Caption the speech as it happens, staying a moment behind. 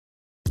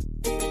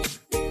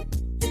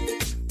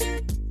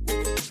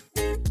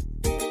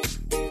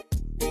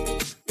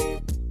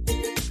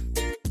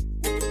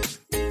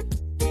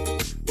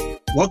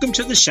Welcome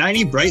to the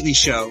Shiny Brightly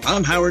Show.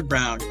 I'm Howard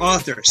Brown,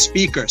 author,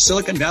 speaker,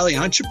 Silicon Valley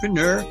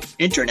entrepreneur,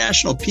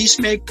 international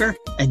peacemaker,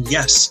 and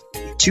yes,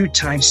 a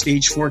two-time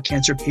stage 4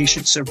 cancer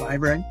patient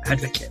survivor and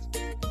advocate.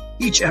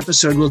 Each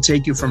episode will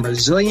take you from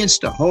resilience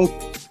to hope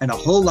and a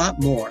whole lot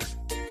more,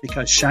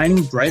 because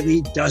shining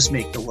brightly does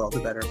make the world a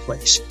better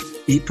place.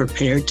 Be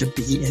prepared to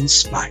be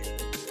inspired.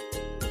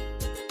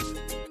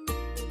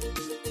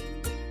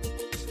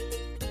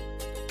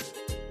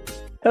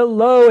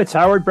 Hello, it's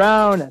Howard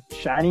Brown at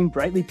Shining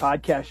Brightly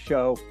Podcast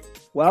Show.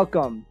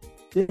 Welcome.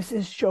 This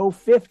is show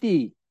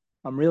 50.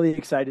 I'm really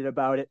excited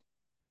about it.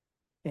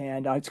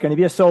 And it's going to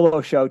be a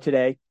solo show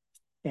today.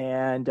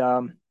 And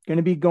going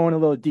to be going a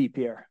little deep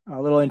here,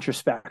 a little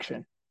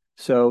introspection.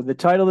 So the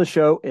title of the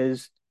show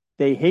is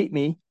They Hate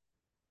Me.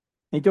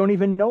 They Don't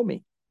Even Know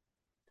Me.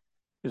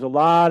 There's a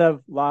lot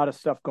of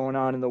stuff going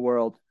on in the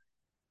world.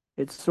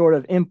 It's sort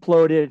of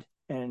imploded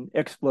and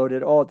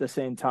exploded all at the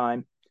same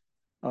time.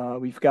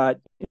 We've got,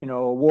 a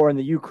war in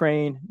the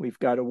Ukraine. We've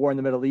got a war in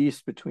the Middle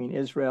East between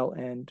Israel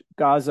and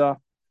Gaza.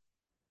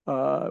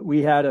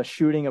 We had a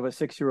shooting of a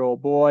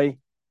 6-year-old boy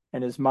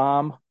and his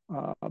mom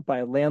by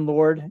a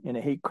landlord in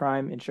a hate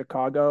crime in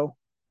Chicago.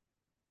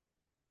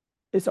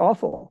 It's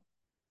awful.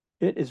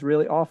 It is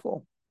really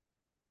awful.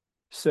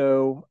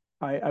 So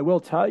I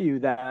will tell you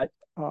that,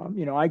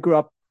 I grew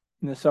up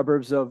in the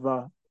suburbs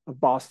of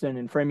Boston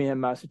and Framingham,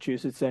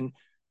 Massachusetts, and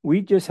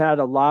we just had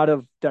a lot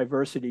of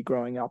diversity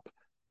growing up.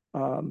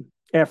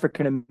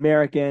 African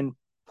American,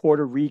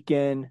 Puerto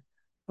Rican,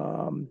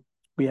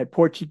 we had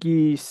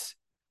Portuguese,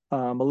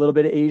 a little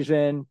bit of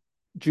Asian,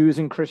 Jews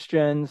and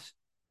Christians,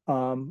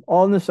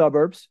 all in the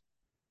suburbs.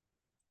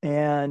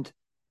 And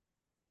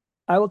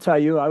I will tell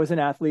you, I was an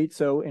athlete.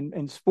 So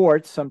in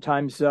sports,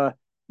 sometimes,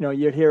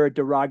 you'd hear a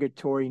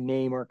derogatory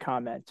name or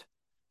comment.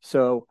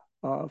 So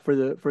for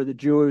the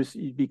Jews,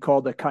 you'd be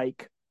called a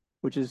kike,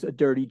 which is a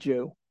dirty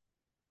Jew.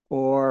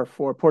 Or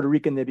for Puerto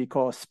Rican, they'd be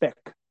called a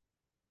spick.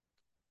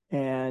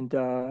 And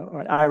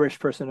an Irish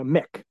person, a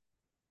Mick.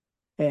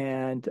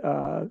 And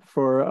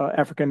for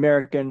African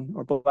American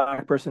or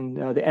Black person,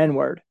 the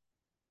N-word.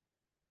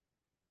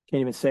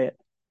 Can't even say it.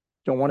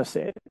 Don't want to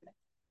say it.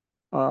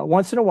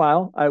 Once in a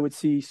while, I would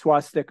see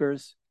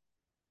swastikas.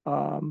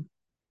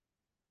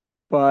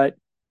 But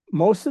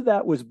most of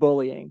that was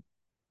bullying.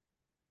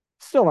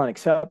 Still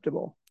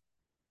unacceptable.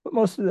 But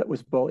most of that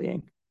was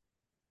bullying.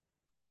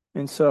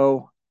 And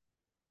so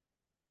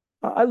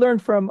I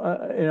learned from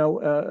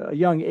a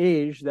young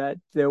age that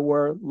there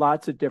were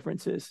lots of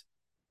differences.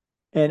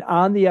 And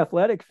on the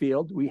athletic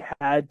field, we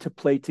had to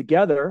play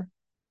together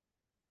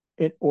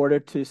in order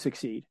to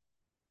succeed.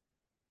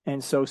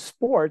 And so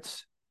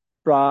sports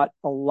brought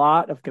a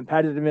lot of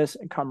competitiveness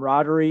and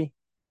camaraderie,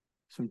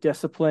 some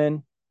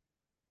discipline,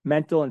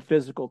 mental and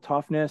physical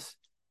toughness.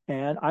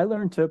 And I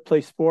learned to play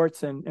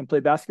sports and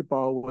play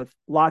basketball with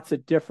lots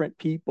of different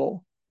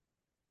people.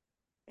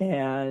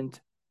 And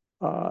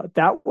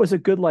that was a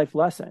good life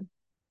lesson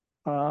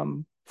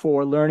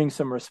for learning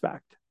some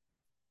respect.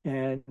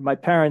 And my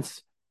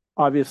parents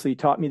obviously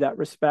taught me that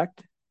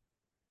respect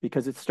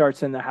because it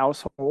starts in the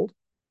household.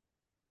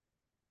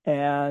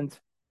 And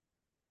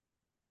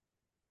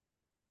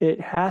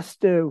it has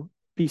to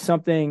be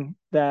something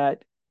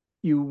that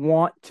you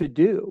want to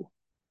do.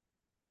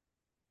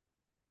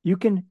 You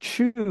can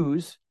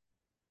choose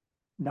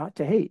not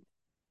to hate.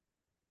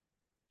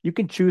 You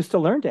can choose to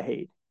learn to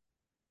hate.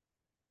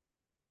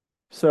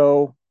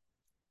 So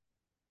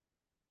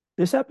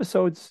this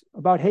episode's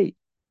about hate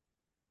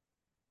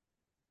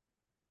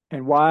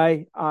and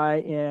why I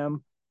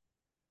am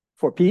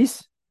for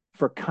peace,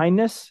 for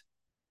kindness,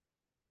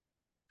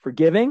 for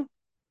giving,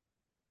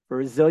 for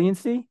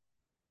resiliency,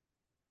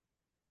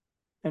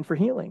 and for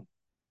healing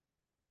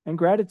and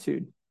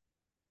gratitude.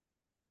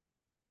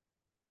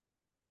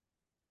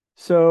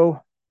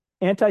 So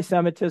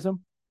anti-Semitism,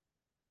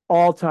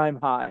 all-time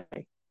high.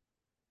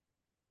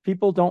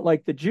 People don't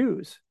like the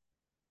Jews.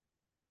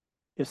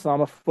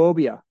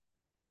 Islamophobia,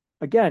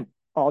 again,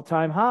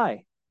 all-time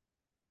high.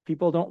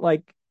 People don't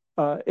like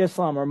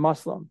Islam or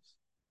Muslims.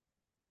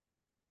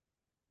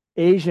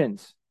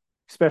 Asians,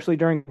 especially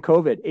during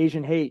COVID,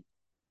 Asian hate,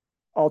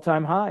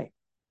 all-time high.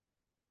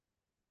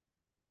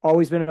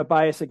 Always been a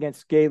bias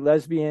against gay,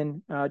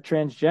 lesbian,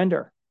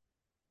 transgender.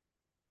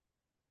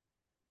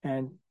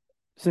 And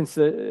since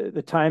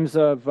the times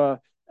of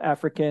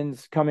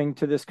Africans coming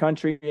to this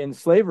country in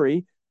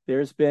slavery,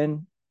 there's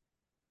been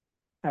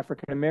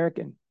African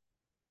American,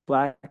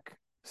 Black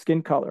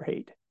skin color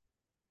hate.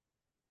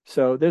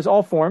 So there's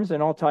all forms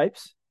and all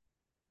types.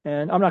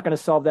 And I'm not going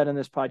to solve that in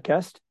this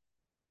podcast,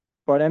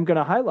 but I'm going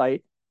to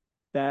highlight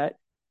that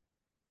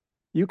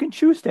you can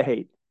choose to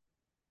hate.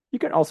 You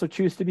can also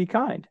choose to be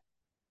kind.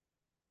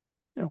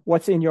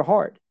 What's in your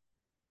heart?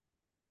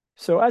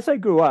 So as I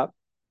grew up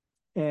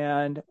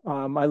and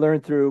I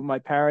learned through my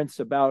parents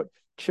about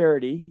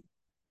charity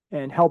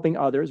and helping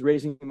others,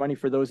 raising money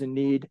for those in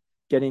need,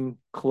 getting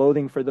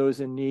clothing for those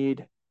in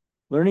need,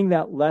 learning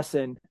that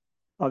lesson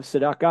of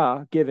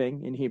tzedakah,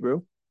 giving in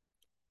Hebrew,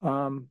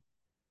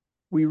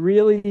 we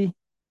really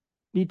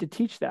need to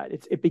teach that.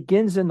 It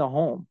begins in the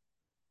home.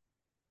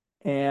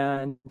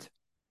 And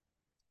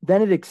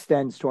then it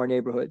extends to our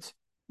neighborhoods.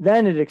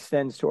 Then it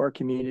extends to our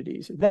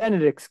communities. Then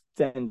it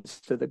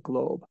extends to the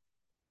globe.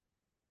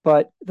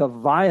 But the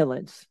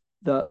violence,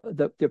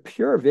 the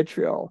pure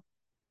vitriol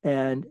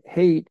and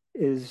hate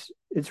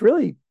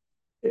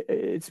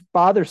it's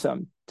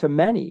bothersome to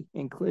many,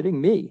 including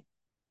me.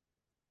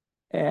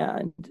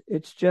 And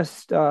it's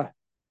just, how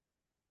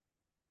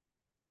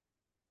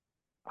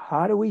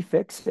do we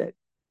fix it?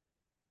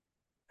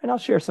 And I'll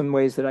share some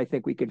ways that I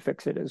think we can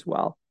fix it as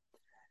well.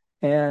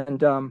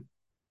 And,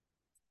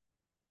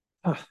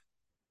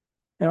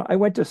 I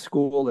went to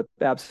school at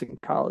Babson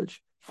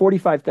College,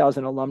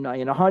 45,000 alumni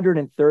in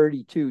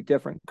 132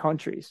 different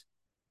countries.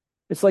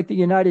 It's like the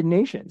United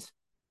Nations.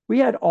 We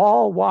had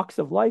all walks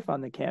of life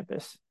on the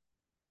campus.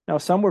 Now,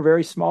 some were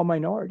very small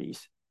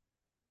minorities.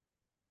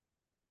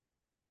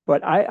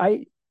 But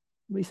at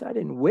least I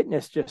didn't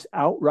witness just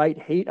outright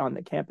hate on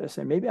the campus.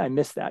 And maybe I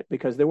missed that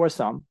because there were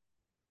some.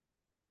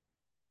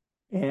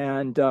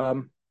 And,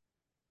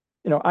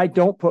 I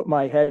don't put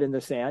my head in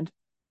the sand.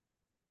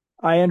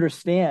 I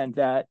understand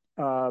that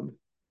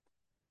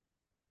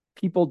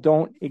people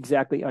don't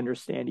exactly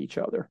understand each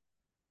other.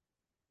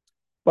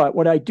 But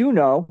what I do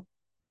know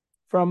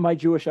from my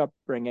Jewish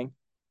upbringing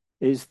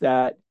is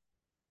that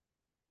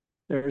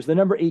there's the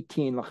number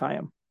 18,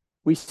 l'chaim.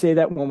 We say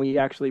that when we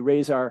actually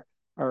raise our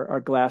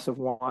glass of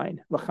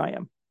wine,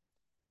 l'chaim.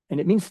 And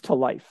it means to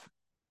life.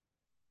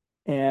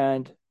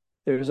 And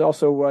there's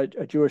also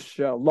a Jewish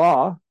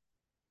law,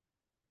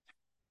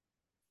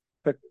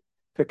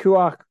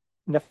 pekuach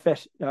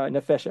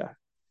nefesha.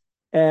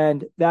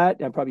 And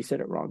that, I probably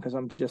said it wrong because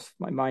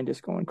my mind is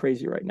going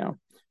crazy right now.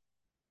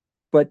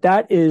 But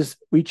that is,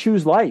 we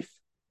choose life.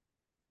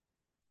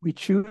 We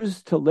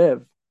choose to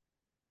live.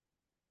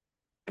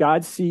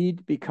 God's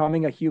seed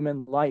becoming a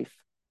human life.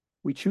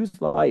 We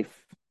choose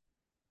life.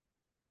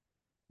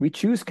 We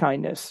choose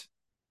kindness.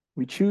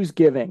 We choose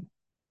giving.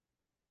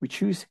 We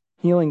choose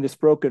healing this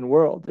broken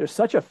world. There's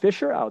such a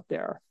fissure out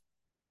there.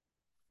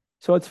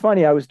 So it's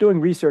funny, I was doing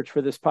research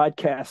for this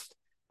podcast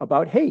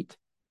about hate.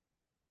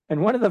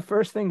 And one of the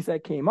first things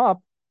that came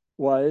up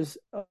was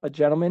a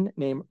gentleman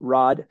named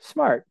Rod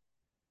Smart.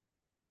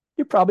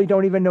 You probably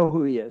don't even know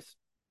who he is.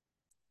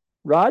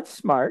 Rod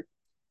Smart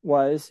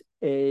was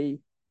a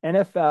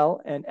NFL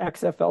and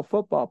XFL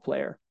football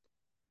player.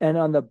 And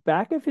on the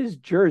back of his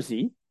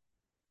jersey,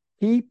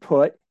 he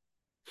put,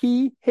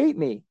 "He hate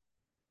me."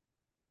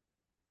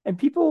 And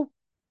people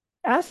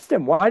asked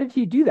him, why did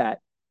he do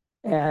that?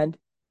 And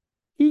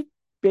he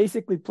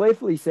basically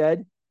playfully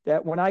said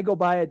that when I go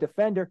by a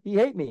defender, he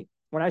hate me.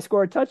 When I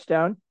score a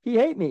touchdown, he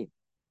hate me.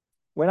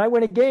 When I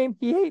win a game,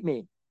 he hate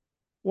me.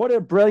 What a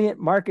brilliant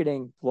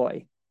marketing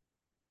ploy.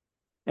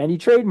 And he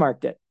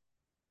trademarked it.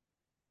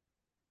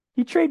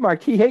 He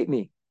trademarked, "He hate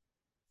me."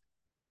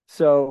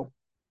 So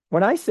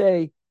when I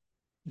say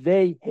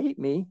they hate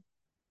me,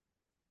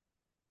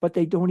 but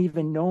they don't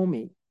even know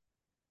me,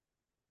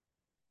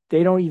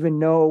 they don't even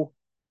know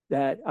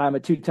that I'm a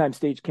 2-time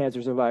stage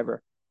cancer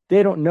survivor.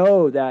 They don't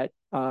know that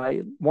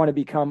I want to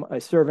become a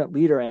servant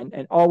leader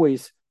and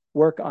always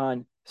work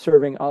on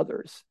serving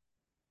others.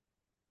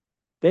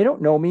 They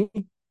don't know me,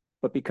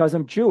 but because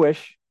I'm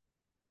Jewish,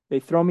 they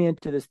throw me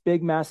into this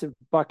big, massive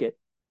bucket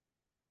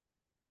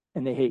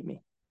and they hate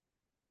me.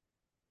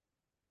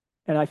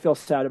 And I feel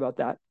sad about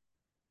that.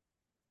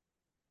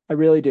 I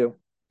really do.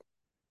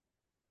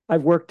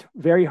 I've worked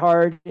very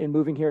hard in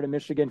moving here to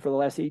Michigan for the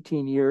last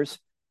 18 years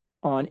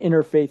on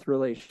interfaith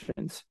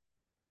relations.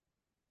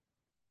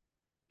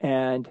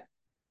 And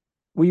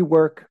we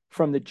work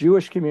from the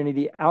Jewish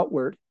community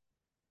outward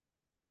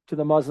to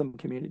the Muslim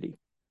community,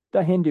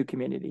 the Hindu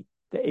community,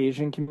 the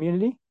Asian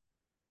community,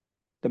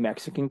 the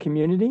Mexican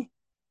community,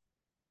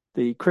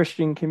 the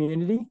Christian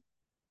community,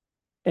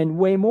 and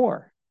way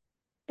more.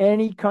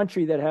 Any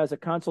country that has a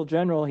consul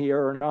general here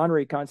or an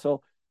honorary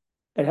consul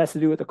that has to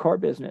do with the core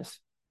business,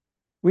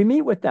 we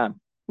meet with them.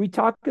 We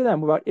talk to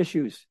them about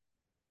issues.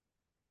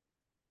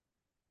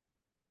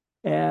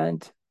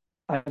 And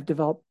I've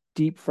developed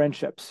deep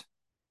friendships,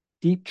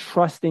 deep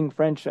trusting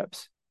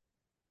friendships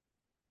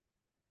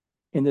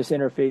in this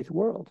interfaith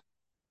world.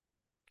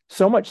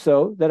 So much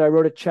so that I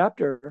wrote a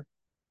chapter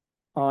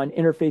on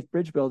interfaith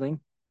bridge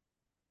building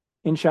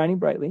in Shining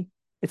Brightly.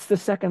 It's the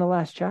second to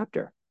last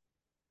chapter.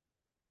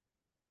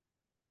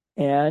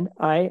 And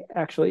I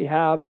actually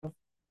have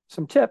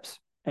some tips,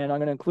 and I'm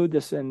going to include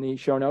this in the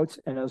show notes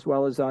and as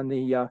well as on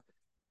the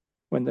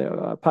when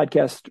the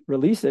podcast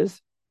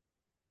releases.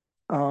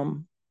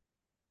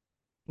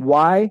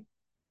 Why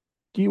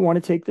do you want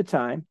to take the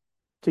time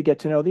to get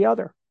to know the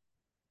other?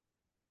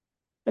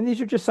 And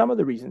these are just some of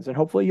the reasons, and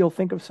hopefully you'll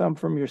think of some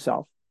from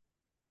yourself.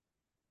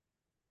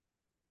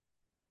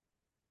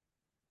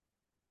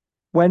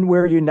 When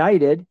we're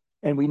united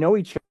and we know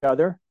each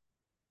other,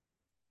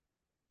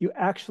 you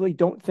actually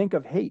don't think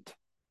of hate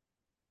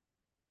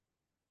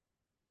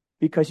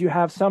because you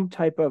have some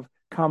type of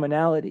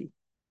commonality,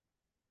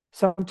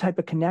 some type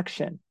of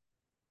connection,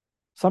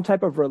 some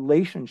type of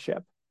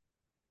relationship.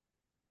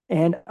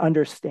 and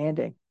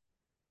understanding.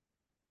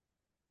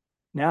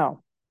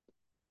 Now,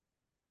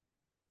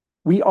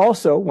 we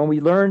also, when we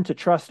learn to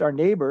trust our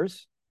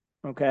neighbors,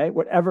 okay,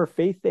 whatever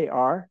faith they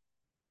are,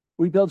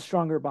 we build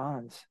stronger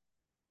bonds.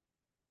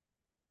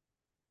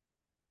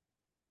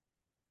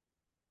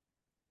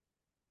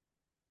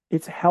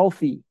 It's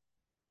healthy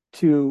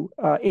to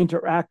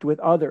interact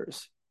with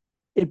others.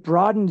 It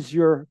broadens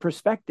your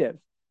perspective.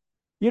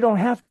 You don't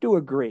have to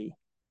agree,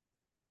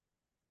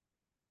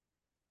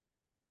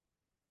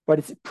 but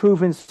it's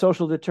proven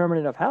social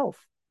determinant of health.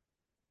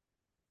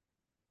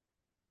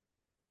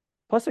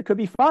 Plus, it could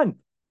be fun.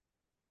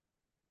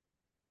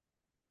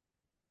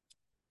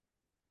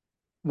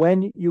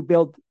 When you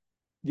build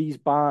these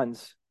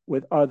bonds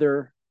with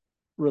other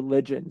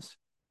religions,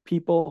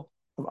 people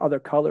of other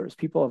colors,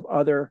 people of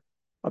other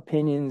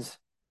opinions,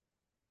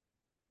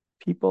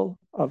 people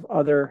of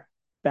other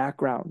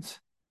backgrounds,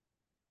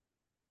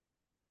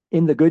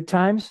 in the good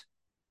times,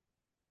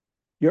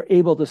 you're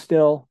able to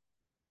still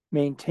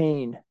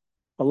maintain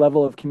a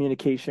level of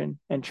communication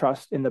and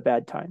trust in the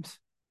bad times.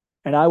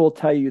 And I will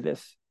tell you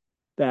this,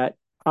 that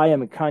I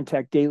am in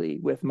contact daily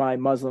with my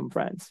Muslim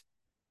friends,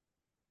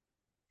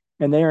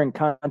 and they are in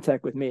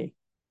contact with me.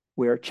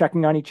 We are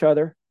checking on each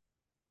other.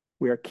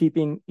 We are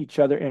keeping each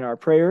other in our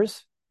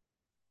prayers,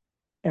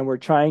 and we're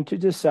trying to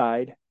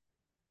decide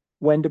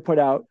when to put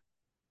out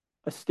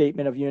a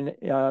statement of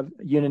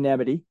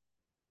unanimity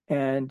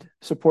and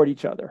support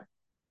each other.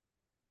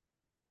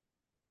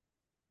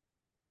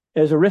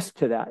 There's a risk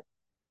to that,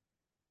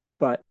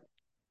 but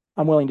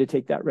I'm willing to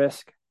take that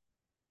risk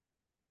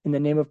in the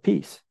name of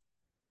peace,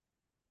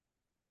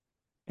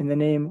 in the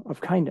name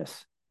of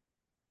kindness,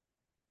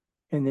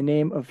 in the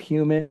name of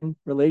human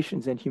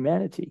relations and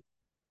humanity.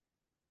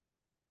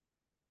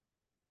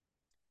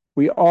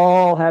 We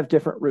all have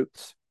different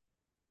roots.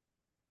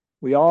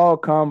 We all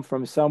come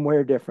from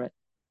somewhere different.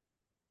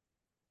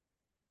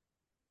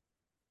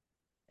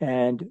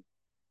 And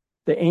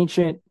the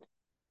ancient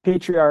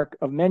patriarch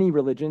of many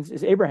religions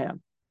is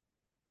Abraham.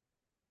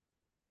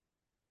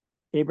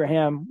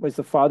 Abraham was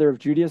the father of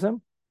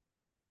Judaism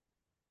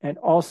and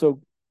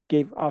also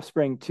gave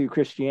offspring to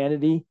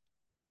Christianity.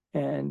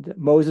 And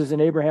Moses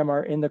and Abraham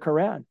are in the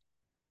Quran.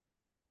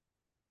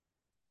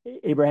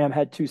 Abraham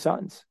had two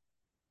sons,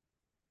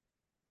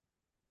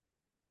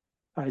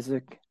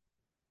 Isaac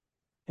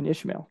and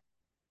Ishmael,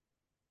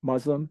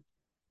 Muslim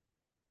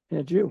and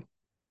a Jew.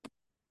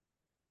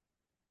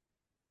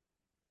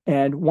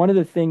 And one of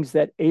the things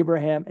that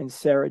Abraham and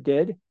Sarah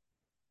did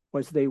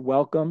was they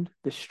welcomed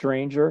the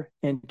stranger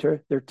into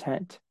their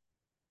tent.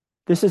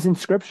 This is in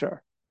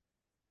Scripture.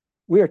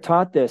 We are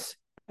taught this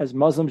as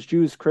Muslims,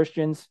 Jews,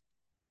 Christians,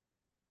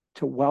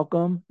 to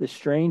welcome the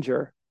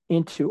stranger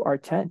into our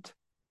tent,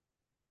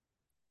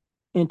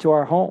 into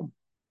our home,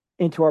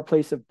 into our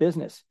place of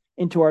business,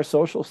 into our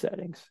social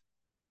settings.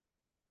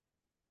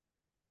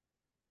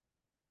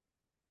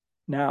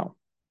 Now,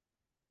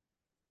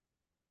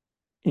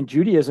 in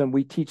Judaism,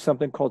 we teach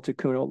something called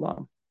Tikkun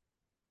Olam.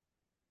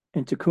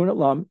 And Tikkun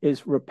Olam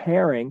is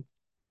repairing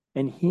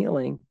and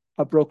healing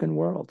a broken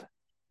world.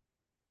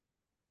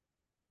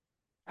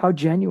 How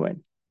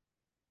genuine.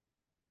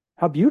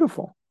 How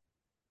beautiful.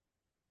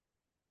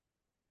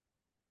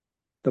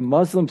 The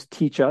Muslims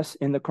teach us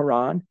in the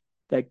Quran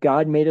that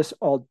God made us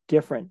all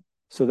different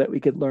so that we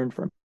could learn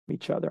from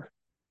each other.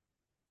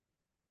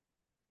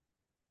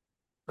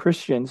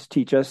 Christians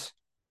teach us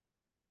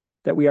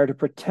that we are to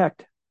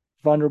protect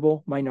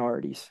vulnerable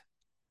minorities.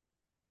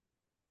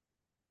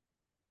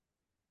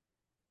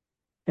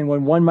 And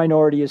when one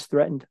minority is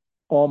threatened,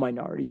 all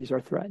minorities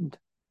are threatened.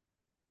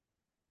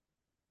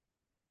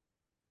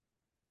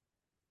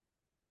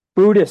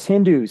 Buddhists,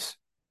 Hindus,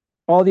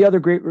 all the other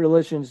great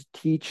religions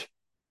teach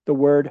the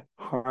word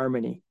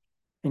harmony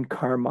and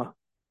karma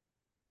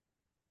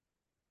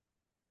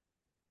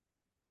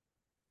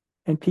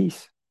and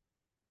peace.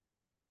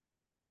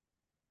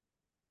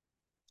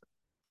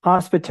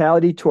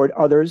 Hospitality toward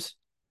others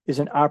is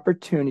an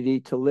opportunity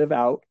to live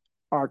out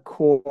our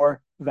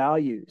core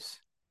values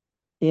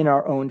in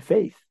our own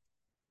faith.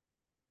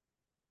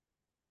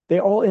 They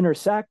all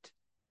intersect.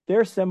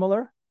 They're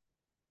similar.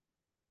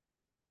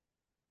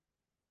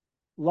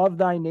 Love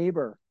thy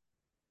neighbor.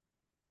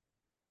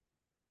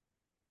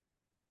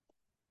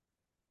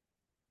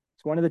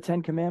 It's one of the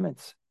 10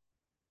 commandments.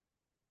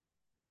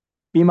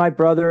 Be my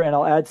brother and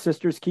I'll add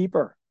sister's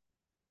keeper.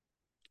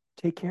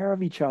 Take care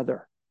of each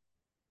other.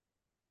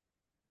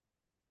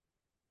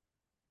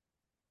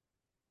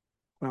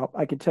 Well,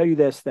 I can tell you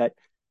this, that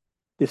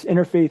this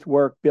interfaith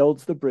work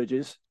builds the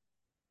bridges,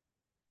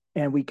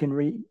 and we can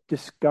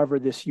rediscover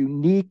this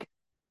unique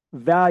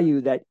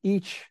value that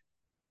each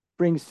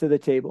brings to the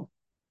table,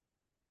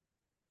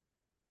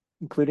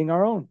 including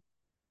our own.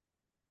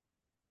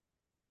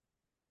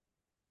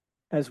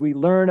 As we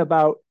learn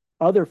about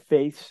other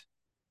faiths,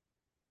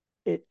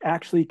 it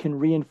actually can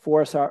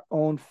reinforce our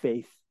own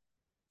faith.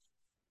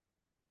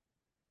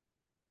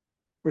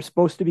 We're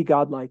supposed to be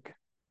godlike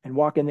and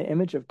walk in the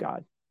image of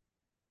God.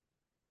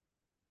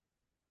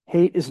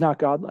 Hate is not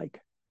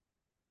godlike.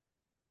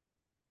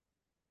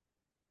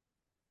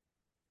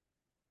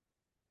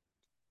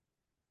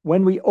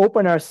 When we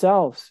open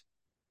ourselves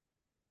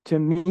to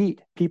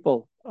meet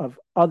people of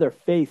other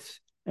faiths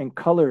and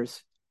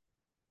colors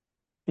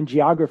and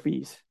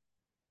geographies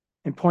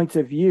and points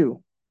of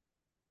view,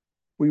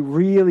 we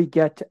really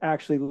get to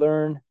actually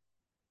learn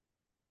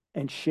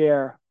and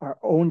share our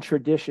own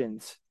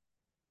traditions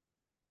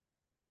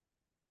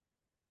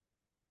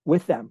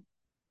with them.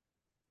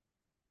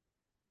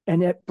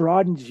 And it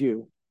broadens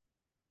you.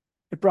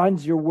 It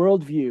broadens your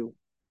worldview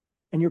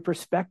and your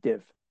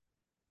perspective.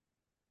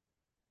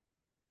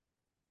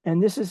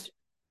 And this is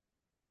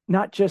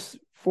not just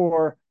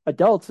for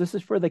adults, this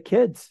is for the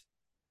kids.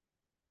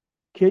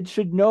 Kids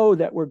should know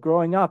that we're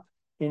growing up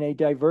in a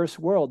diverse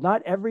world.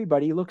 Not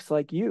everybody looks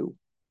like you.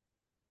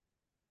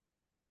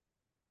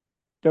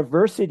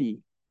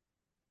 Diversity.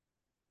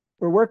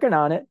 We're working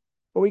on it,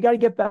 but we got to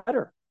get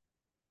better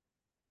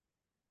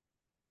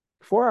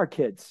for our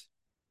kids.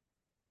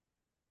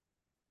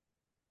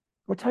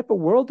 What type of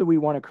world do we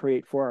want to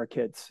create for our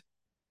kids?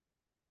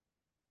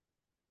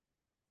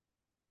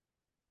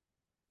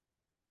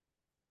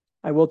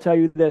 I will tell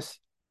you this,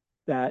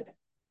 that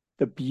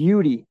the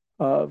beauty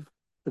of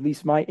at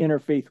least my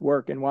interfaith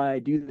work and why I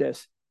do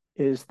this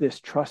is this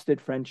trusted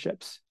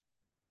friendships.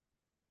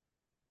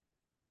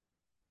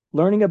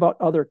 Learning about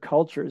other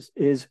cultures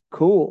is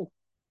cool.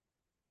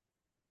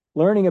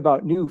 Learning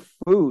about new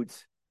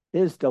foods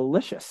is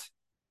delicious.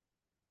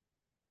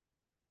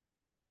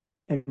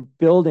 And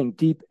building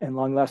deep and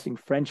long-lasting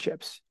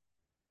friendships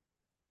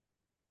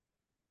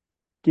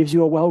gives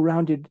you a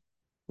well-rounded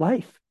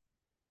life.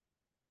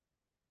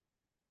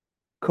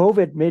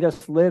 COVID made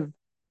us live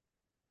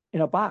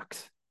in a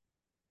box.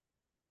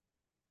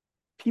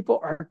 People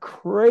are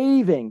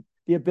craving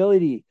the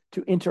ability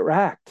to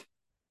interact,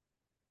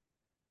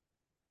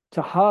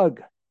 to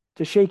hug,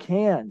 to shake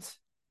hands,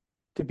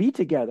 to be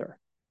together.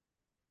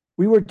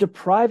 We were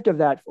deprived of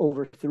that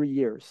over 3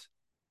 years.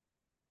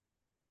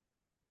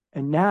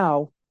 And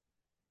now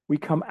we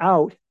come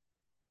out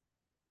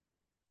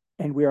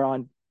and we're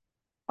on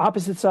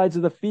opposite sides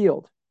of the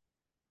field.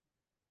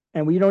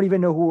 And we don't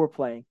even know who we're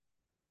playing.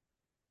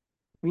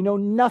 We know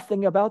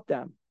nothing about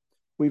them.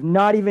 We've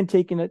not even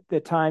taken the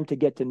time to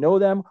get to know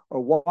them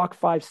or walk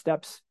 5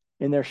 steps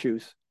in their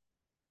shoes.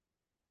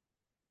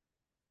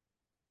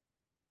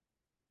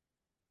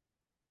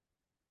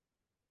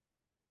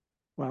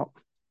 Well,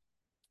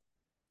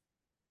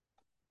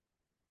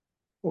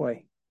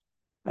 boy,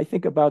 I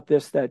think about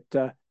this, that,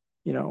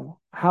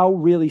 how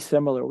really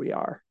similar we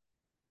are.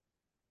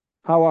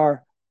 How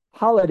our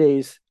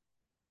holidays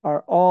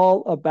are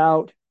all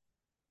about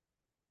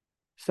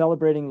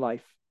celebrating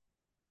life.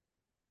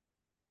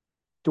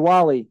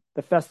 Diwali,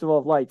 the festival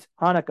of lights.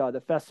 Hanukkah,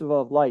 the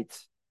festival of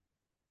lights.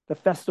 The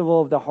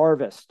festival of the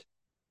harvest.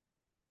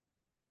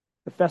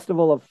 The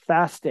festival of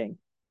fasting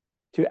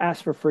to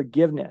ask for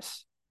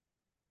forgiveness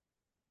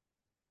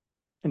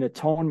and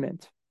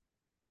atonement.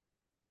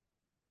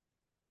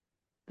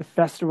 The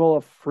festival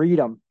of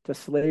freedom to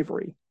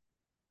slavery.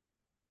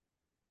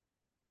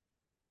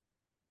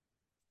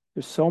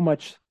 There's so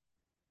much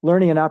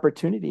learning and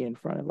opportunity in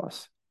front of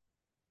us.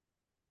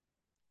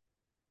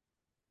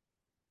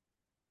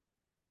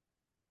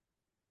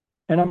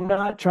 And I'm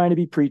not trying to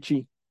be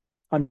preachy.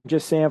 I'm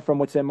just saying from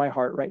what's in my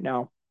heart right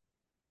now.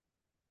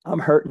 I'm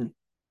hurting.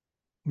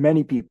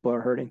 Many people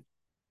are hurting.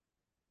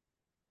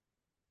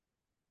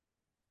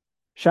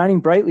 Shining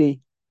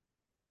Brightly,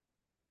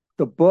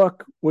 the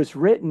book was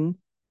written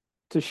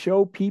to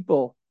show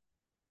people,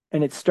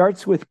 and it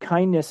starts with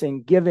kindness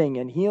and giving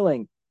and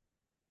healing.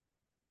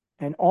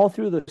 And all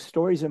through the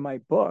stories in my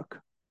book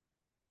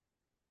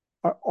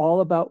are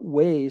all about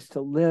ways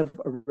to live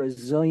a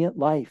resilient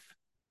life.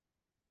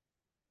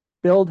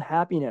 Build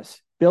happiness,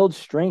 build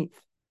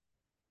strength.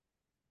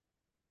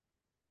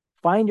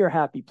 Find your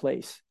happy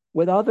place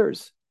with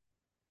others.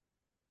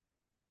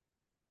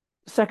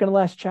 The second to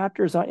last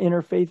chapter is on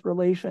interfaith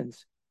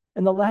relations.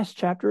 And the last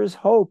chapter is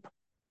hope.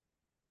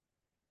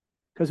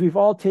 Because we've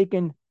all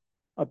taken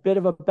a bit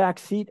of a back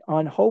seat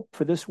on hope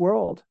for this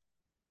world.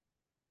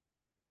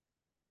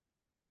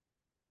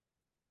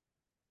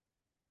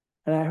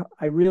 And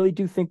I really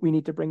do think we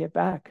need to bring it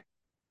back.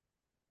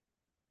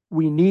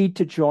 We need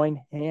to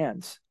join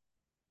hands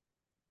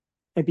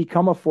and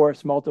become a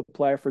force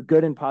multiplier for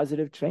good and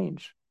positive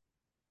change.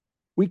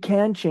 We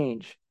can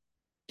change.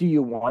 Do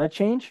you want to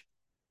change?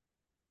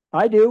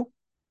 I do.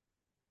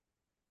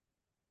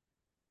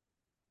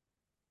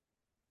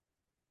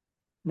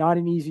 Not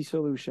an easy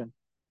solution.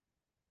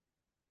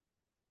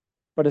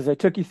 But as I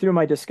took you through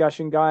my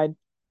discussion guide,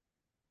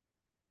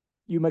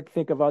 you might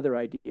think of other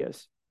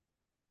ideas.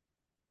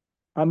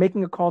 I'm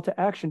making a call to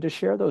action to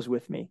share those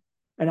with me,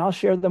 and I'll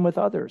share them with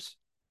others.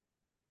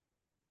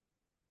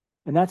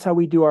 And that's how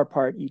we do our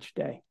part each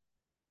day.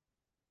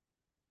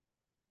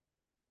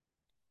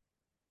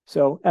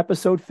 So,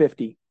 episode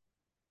 50.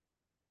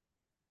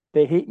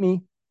 They hate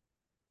me,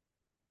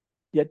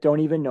 yet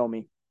don't even know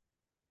me.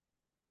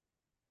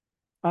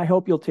 I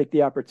hope you'll take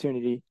the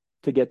opportunity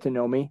to get to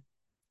know me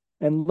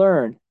and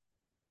learn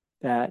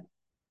that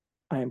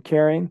I am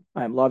caring,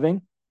 I am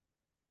loving,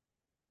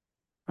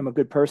 I'm a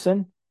good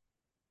person,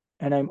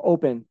 and I'm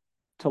open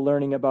to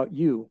learning about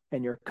you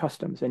and your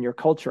customs and your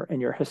culture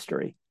and your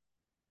history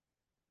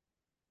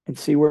and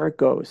see where it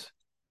goes.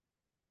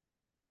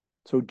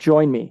 So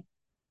join me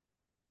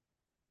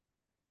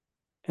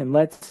and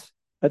let's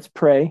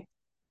pray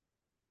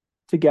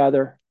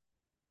together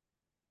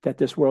that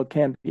this world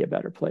can be a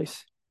better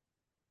place.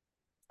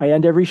 I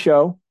end every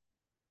show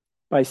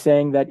by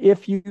saying that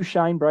if you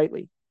shine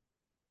brightly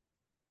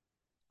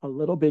a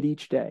little bit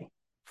each day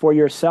for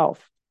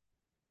yourself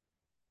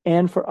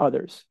and for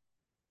others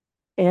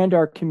and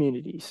our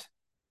communities,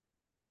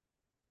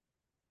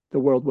 the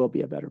world will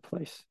be a better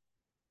place.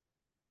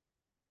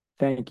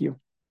 Thank you,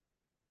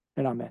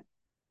 and amen.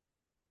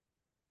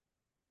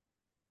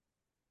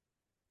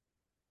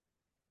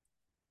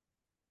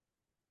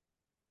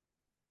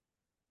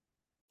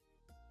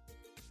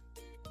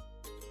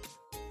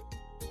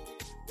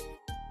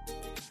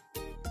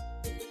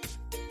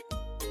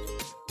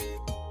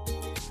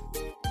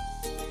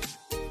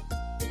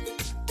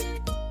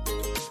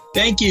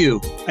 Thank you.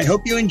 I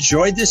hope you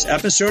enjoyed this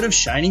episode of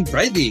Shining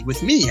Brightly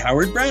with me,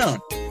 Howard Brown.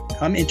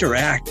 Come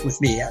interact with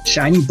me at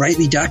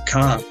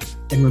shiningbrightly.com.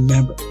 And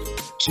remember,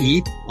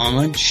 keep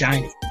on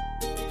shining.